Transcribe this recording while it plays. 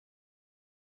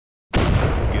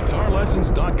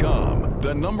GuitarLessons.com,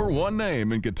 the #1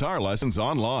 name in guitar lessons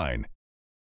online.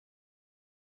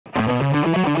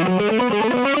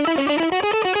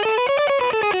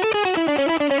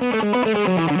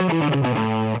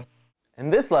 In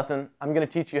this lesson, I'm going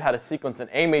to teach you how to sequence an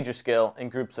A major scale in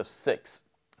groups of 6.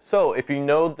 So if you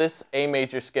know this A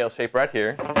major scale shape right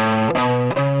here,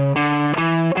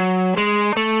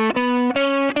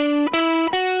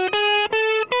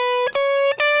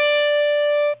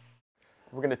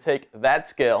 we're going to take that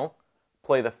scale,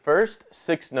 play the first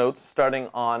 6 notes starting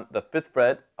on the 5th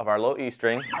fret of our low E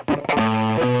string.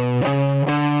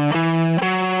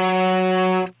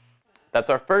 That's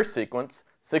our first sequence,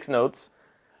 6 notes.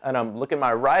 And I'm looking at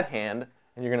my right hand,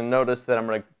 and you're going to notice that I'm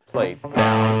going to play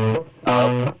down,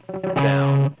 up,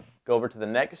 down. Go over to the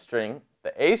next string,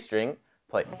 the A string,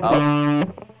 play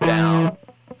up, down,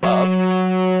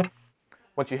 up.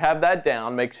 Once you have that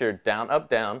down, make sure down,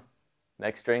 up.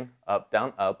 Next string, up,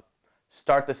 down, up.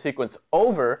 Start the sequence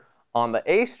over on the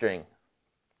A string.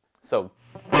 So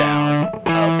down,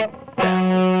 up,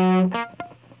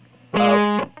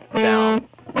 down,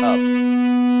 up.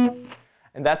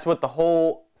 And that's what the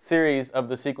whole series of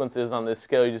the sequence is on this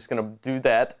scale. You're just going to do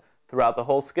that throughout the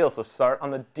whole scale. So start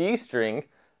on the D string,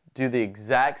 do the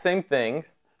exact same thing.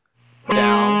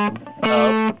 Down,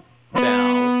 up,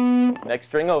 down. Next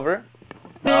string over.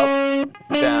 Up,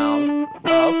 down,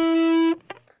 up.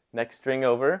 Next string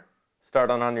over. Start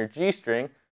on your G string.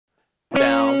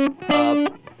 Down,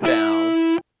 up,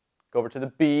 down. Go over to the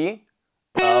B.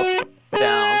 Up,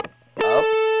 down, up.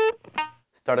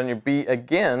 Start on your B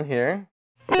again here.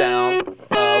 Down,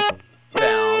 up,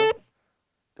 down.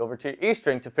 Go over to your E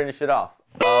string to finish it off.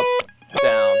 Up,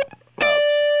 down, up.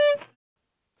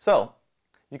 So,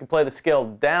 you can play the scale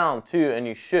down too, and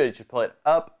you should play it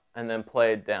up and then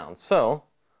play it down. So,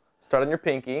 start on your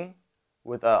pinky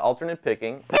with alternate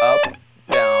picking. Up,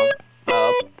 down,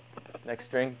 up. Next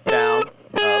string, down,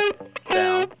 up,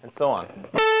 down, and so on.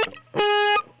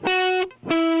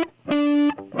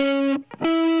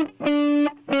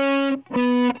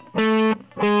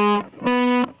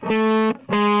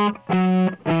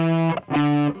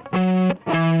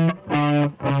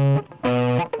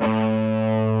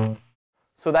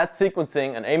 So that's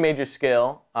sequencing an A major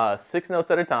scale, 6 notes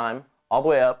at a time, all the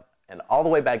way up and all the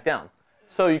way back down.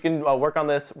 So you can work on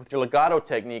this with your legato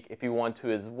technique if you want to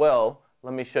as well.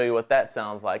 Let me show you what that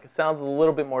sounds like. It sounds a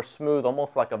little bit more smooth,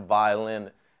 almost like a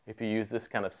violin, if you use this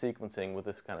kind of sequencing with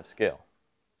this kind of scale.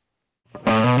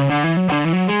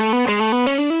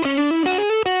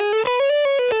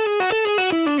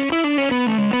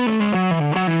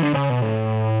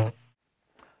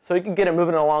 So you can get it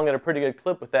moving along at a pretty good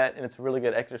clip with that, and it's a really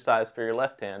good exercise for your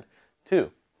left hand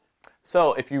too.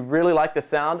 So if you really like the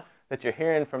sound that you're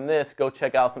hearing from this, go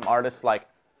check out some artists like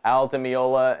Al Di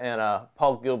Meola and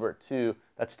Paul Gilbert too.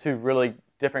 That's 2 really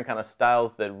different kind of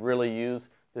styles that really use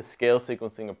this scale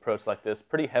sequencing approach like this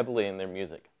pretty heavily in their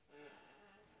music.